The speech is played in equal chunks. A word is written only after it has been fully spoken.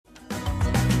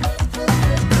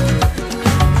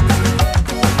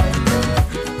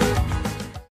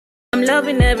I'm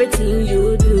loving everything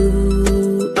you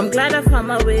do. I'm glad I found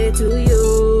my way to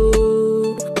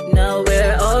you. Now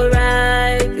we're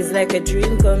alright. It's like a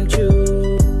dream come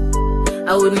true.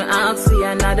 I wouldn't ask for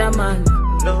another man.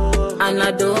 No. And I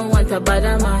don't want a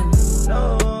better man.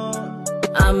 No.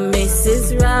 I'm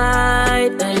Mrs.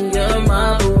 Right and you're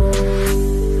my boo.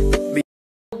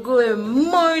 Good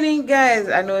morning, guys.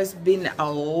 I know it's been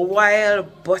a while,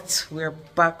 but we're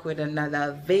back with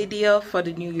another video for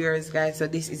the New Year's, guys. So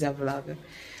this is a vlog.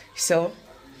 So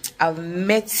I've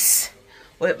met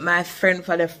with my friend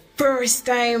for the first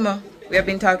time. We have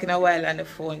been talking a while on the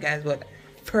phone, guys, but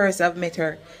first I've met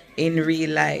her in real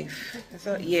life.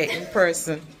 So yeah, in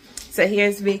person. So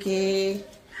here's Vicky.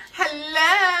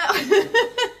 Hello.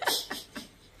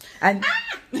 And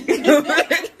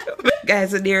guys,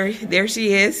 so there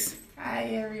she is. Hi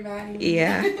everybody.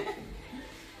 Yeah.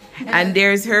 And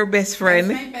there's her best friend.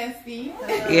 That's my bestie.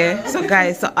 Hello. Yeah. So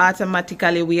guys, so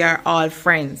automatically we are all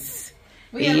friends.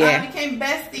 We all became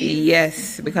besties.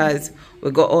 Yes, because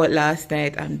we got out last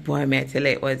night and boy, may I tell you,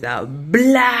 it was a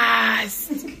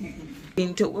blast.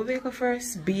 Into where we go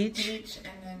first? Beach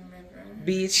and then river.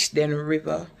 Beach, then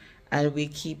river. And we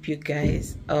keep you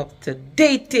guys up to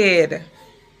dated.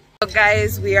 So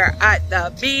guys, we are at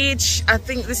the beach. I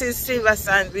think this is Silver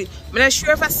Sand. I'm not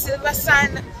sure if it's Silver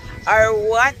Sand or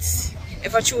what.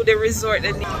 If I choose the resort,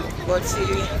 then but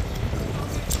see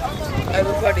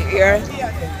everybody here.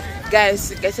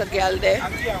 Guys, get a girl there.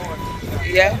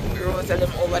 Yeah, we're going to tell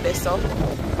them over there. So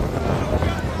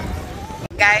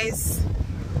guys,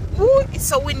 ooh, it's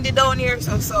so windy down here.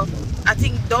 So I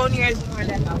think down here is more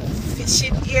like a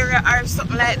fishing area or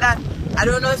something like that. I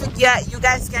don't know if you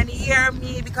guys can hear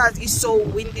me because it's so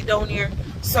windy down here.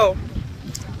 So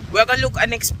we're gonna look at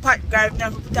next spot. Guys, now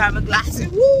put on my glasses.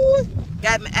 Woo!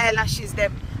 Got my eyelashes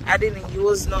them. I didn't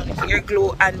use none hair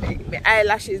glue and my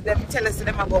eyelashes them. Tell us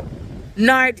them about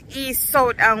north, east,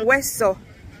 south and west. So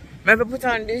maybe put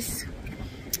on this.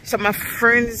 So my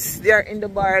friends, they are in the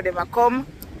bar. They might come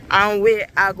and we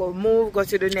I go move, go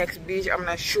to the next beach. I'm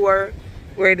not sure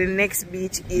where the next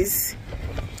beach is.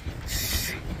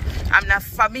 I'm not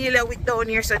familiar with down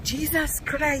here, so Jesus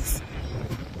Christ.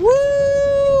 Woo!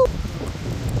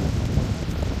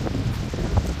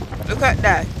 Look at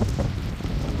that.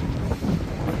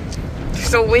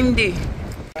 So windy.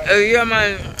 Oh yeah,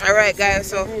 man. Alright guys,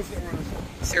 so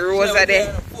Rose are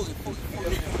there.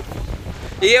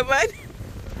 Yeah, man.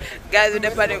 Guys, we're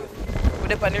up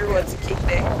on the road to kick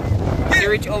there. They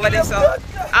reach over there, so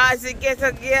as you get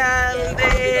a girl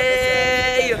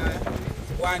there.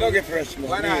 Don't get fresh, man.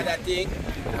 Why not that thing?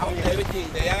 Everything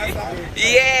there.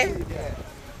 Yeah.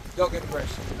 Don't get fresh.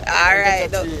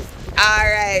 Alright.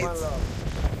 Alright.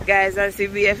 Guys, I see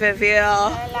BFF here.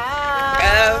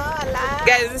 Hello.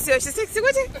 Guys, you see what she's sexy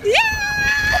with it?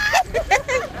 Yeah!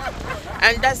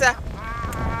 And that's a.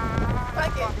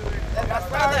 That's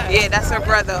brother. Yeah, that's her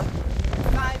brother.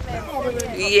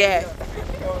 Yeah.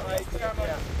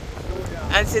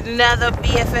 And see another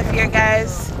BFF here,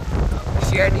 guys.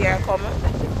 She already are coming.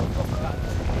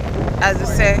 As I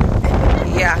say,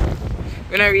 yeah.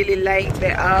 We don't really like the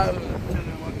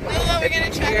we're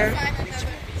gonna try to find another.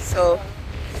 So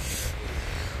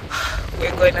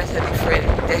we're going at a different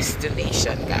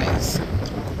destination, guys.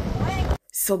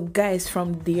 So guys,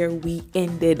 from there we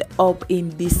ended up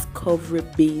in Discovery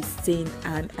Basin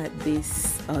and at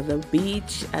this other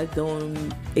beach. I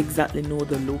don't exactly know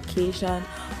the location,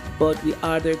 but we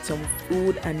ordered some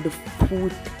food and the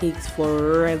food takes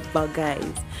forever,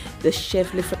 guys. The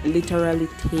chef literally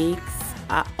takes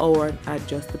an hour and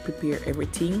just to prepare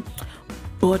everything.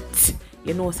 But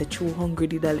you know, so true hungry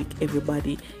did I like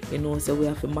everybody. You know, so we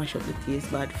have to mash up the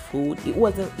taste bad food.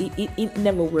 It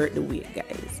never worked the way,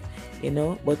 guys. You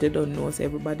know, but they don't know, so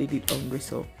everybody did hungry,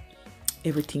 so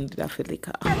everything did I feel like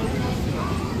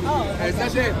Hey,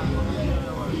 Shay.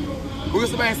 Who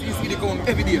used to buy CD cone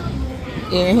every day?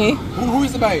 Who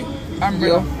used to buy it?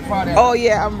 Umbrella. Oh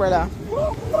yeah, umbrella.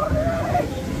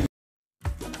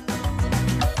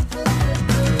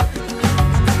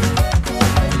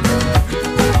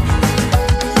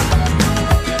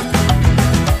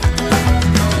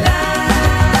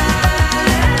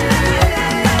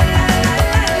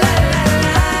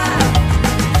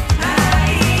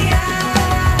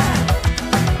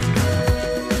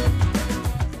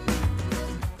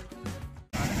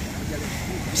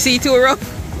 See too rough.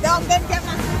 Don't get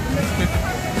camera.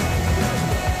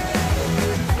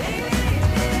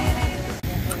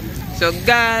 So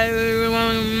guys,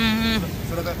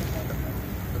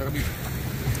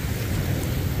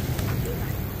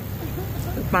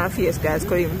 look my face, guys,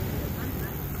 clean.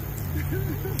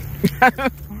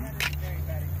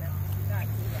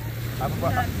 I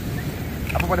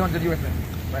put 100 US then.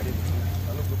 Right there.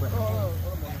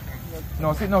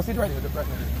 No, sit right there.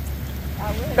 I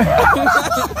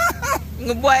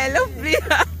will. Boy, I love you.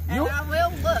 You? I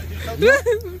will look.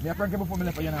 Me a prank you before me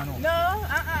left for you now. No, no.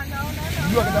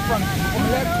 You get a prank before me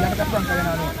left, you get a prank for you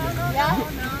now.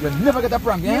 You never get a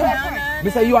prank, yeah? Me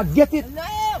say you are get it. No.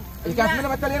 You can't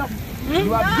never tell you no.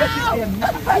 You are get it. I am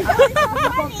not.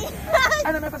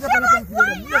 I never touch a prank to you.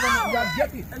 You are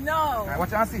get it. No. Alright,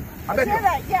 watch and see. I bet you.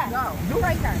 Yeah. No. You?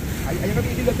 Right there. Are you going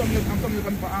to do some milk? I'm coming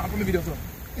from the video, so.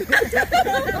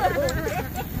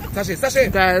 Sashay.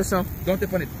 Guys, so Don't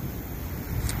tap on it.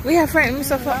 we have friends,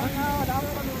 Mr. Fuck.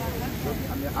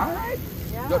 Alright.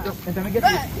 Just and then I get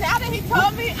But it. now that he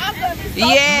told me, I'm going to be so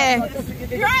Yeah.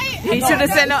 right. He should have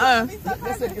said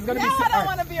Listen, it's going to be Now so I don't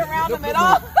want to be around him at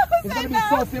all. It's going to be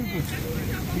so simple.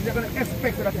 You're not going to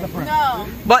expect that it's a prank. No.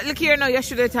 But look here now, you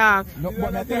should have talked. No,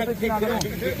 but I tell you, it's not alone.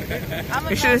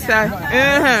 You should have said,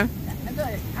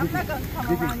 I'm not going to come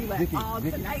around you at all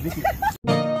tonight. Vicky.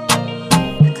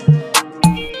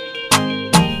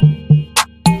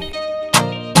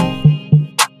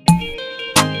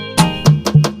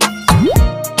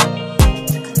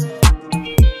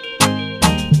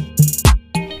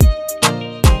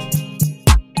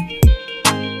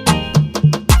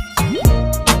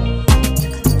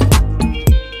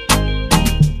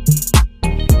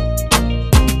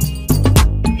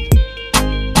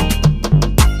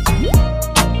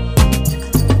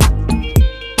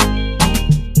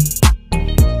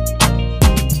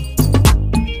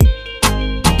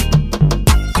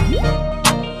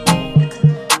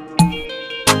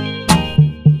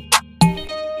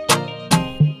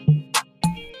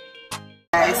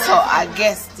 so I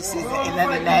guess this is the end of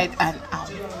the night and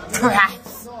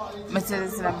press.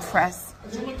 I'm press.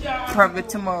 Probably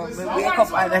tomorrow we wake up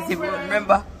and I don't even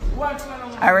remember.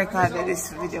 I recorded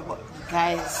this video, but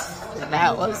guys, the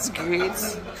night was great.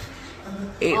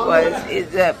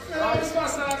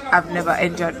 I've never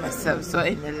enjoyed myself so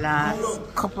in the last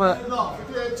couple,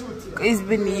 it's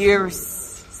been years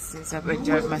since I've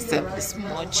enjoyed myself this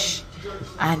much.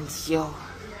 And yo,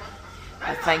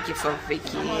 I thank you for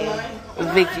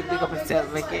Vicky, big up yourself,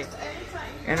 Vicky,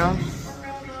 you know,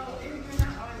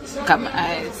 look at my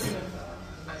eyes.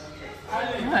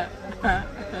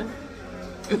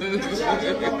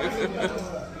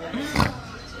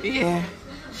 Yeah.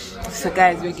 So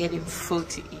guys, we're getting food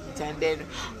to eat, and then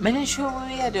I'm not sure what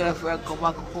we are doing. If we're going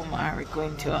back home or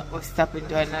we're stopping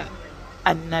to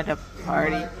another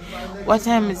party. What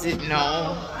time is it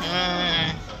now?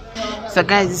 So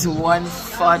guys, it's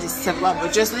 1:47. We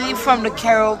just leave from the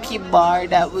karaoke bar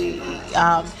that we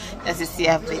as you see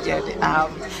I've videoed.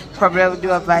 Probably will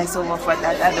do a voiceover for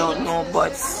that, I don't know,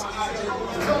 but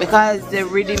because the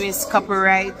rhythm is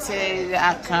copyrighted,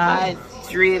 I can't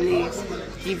really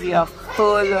give you a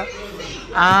full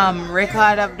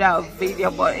record of that video,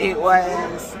 but it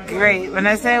was great. When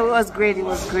I say it was great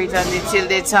until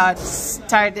they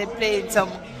started playing some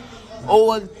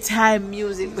old time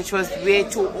music, which was way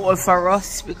too old for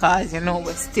us because, you know,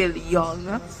 we're still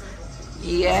young.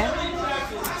 Yeah,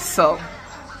 so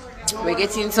we're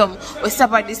getting we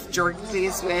stop at this jerk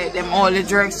place where them all the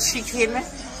jerk chicken,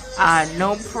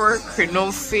 no pork,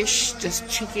 no fish, just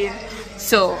chicken.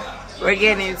 So we're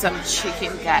getting some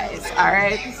chicken, guys.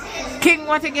 Alright, King,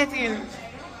 what you getting?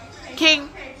 King,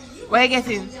 what you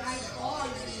getting?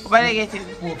 What you getting?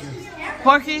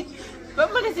 Porky? But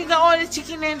I think all the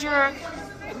chicken and jerk,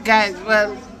 guys.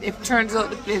 Well, it turns out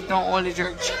the place don't only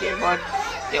jerk chicken, but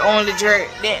they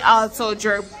also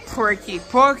jerk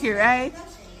porky, right?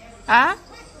 Huh?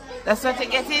 That's what they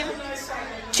getting?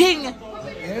 King.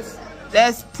 Yes.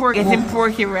 That's pork. Getting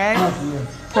porky, right?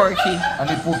 Porky. I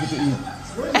need porky to eat.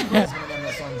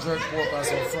 Some jerk pork or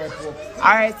some fried pork.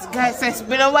 Alright, guys, so it's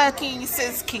been a while King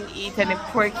says King eat and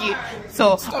porky.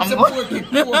 So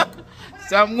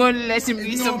I'm going to let him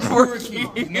eat some porky.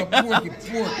 No,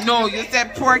 pork. No, you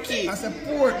said porky. I said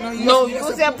pork. No,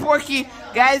 you said porky.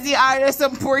 Guys, he ordered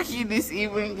some porky this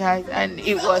evening, guys, and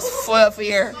it was full of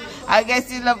air. I guess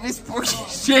he loved his porky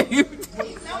shape.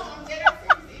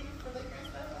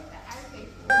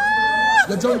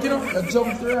 The jump, you know? The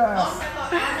jump through your ass.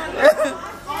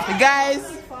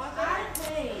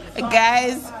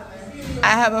 Guys, I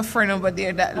have a friend over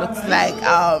there that looks like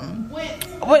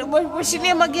what's your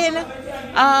name again?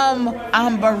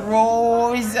 Amber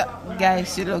Rose.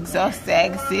 Guys, she looks so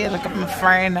sexy. Look at my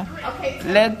friend.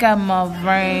 Look at my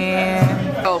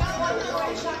friend. Oh.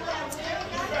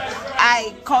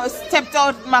 I stepped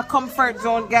out my comfort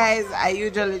zone, guys. I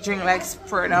usually drink like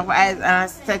Smirnoff Ice, and I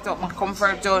stepped out my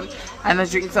comfort zone and I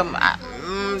drink some. I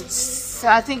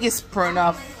think it's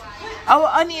Smirnoff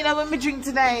I need when me drink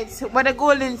tonight. What the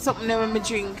golden something when me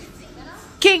drink?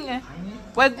 King,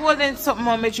 what golden something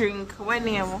when me drink? What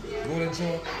name? Golden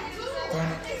shower.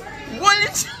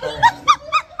 Golden shower.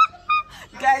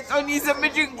 Guys, I need some me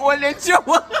drink golden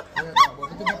shower.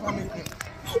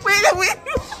 Wait.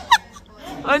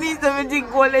 I need some me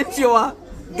drink golden shower.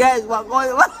 Guys, what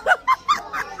golden?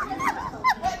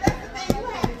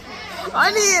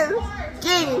 O'Neal,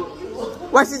 King,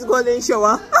 what is golden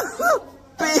shower?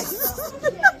 Please.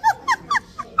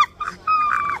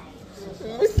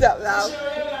 Stop now.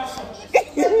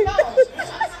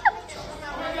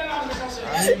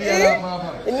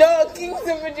 No, King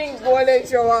something drink golden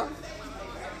shower.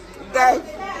 Guys,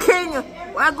 King,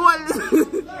 what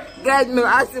golden? Guys, me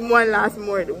ask him one last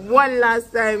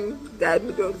time. Guys,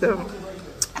 me talk to him.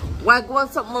 What golden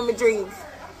something me drink?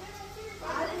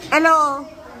 Hello.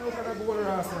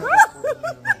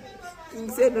 King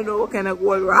said no what kind of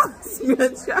gold rocks.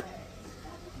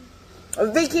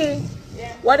 Vicky,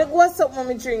 what the gold something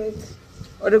mommy drink?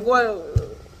 Or the gold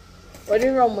what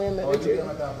the rum we make drink?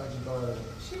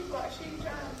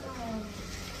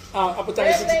 Appleton,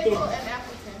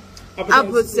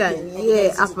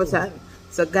 yeah, Appleton.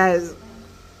 So guys,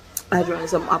 I drank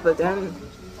some Appleton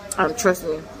and trust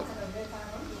me,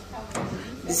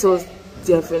 this was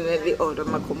definitely out of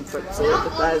my comfort zone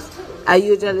because I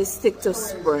usually stick to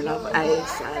burn of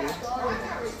ice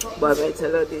but I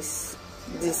tell you this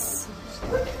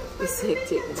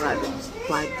hectic bad.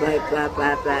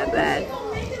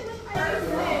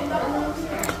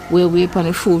 We'll wait on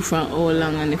the food from how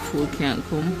long and the food can't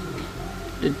come.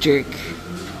 The jerk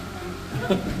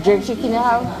chicken you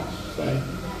have?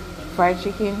 Fried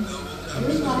chicken?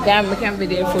 Damn, we can't be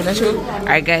there for the show.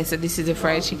 Alright guys, so this is the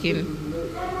fried chicken.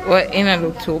 Well, it don't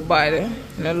look too bad. It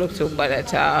don't look too bad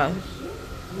at all.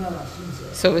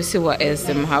 So we see what else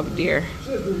them have there.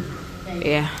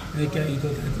 Yeah.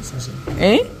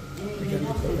 Eh?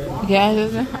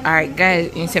 Yeah. Alright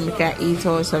guys, you said we can eat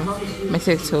also. I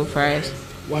take 2 fries.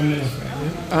 1 minute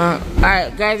fries, yeah?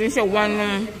 Alright guys, you said one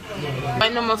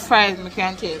number fries we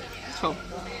can take. So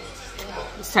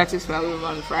satisfied with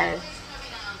 1 fry.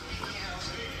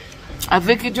 I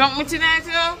think you drunk me tonight,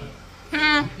 though?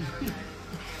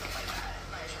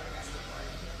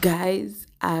 Guys,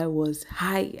 I was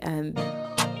high and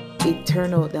it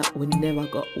turned out that we never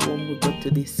got home. We got to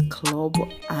this club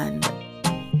and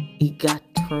it got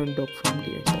turned up from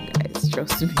there. So guys,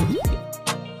 trust me.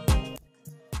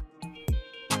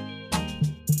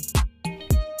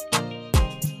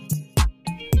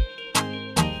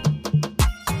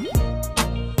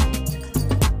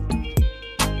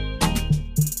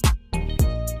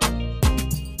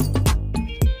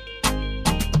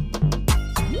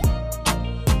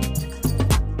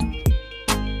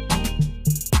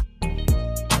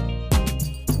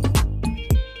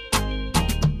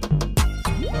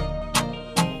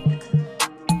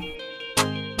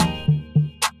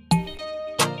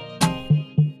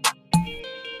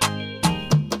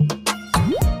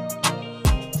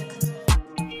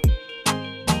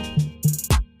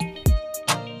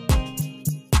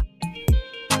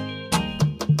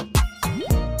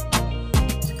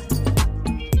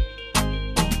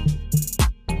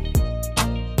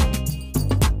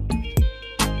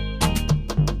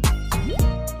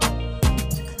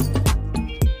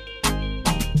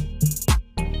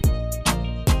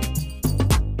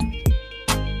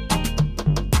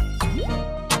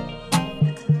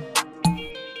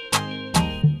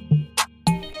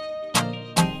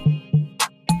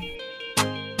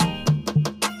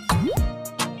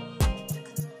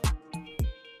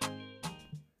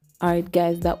 Alright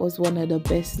guys, that was one of the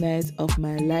best nights of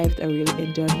my life. I really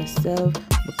enjoyed myself.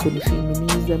 I couldn't feel my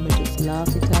knees and I just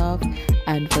laughed it off.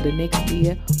 And for the next day,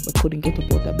 I couldn't get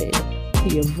up out of bed.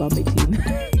 You're vomiting.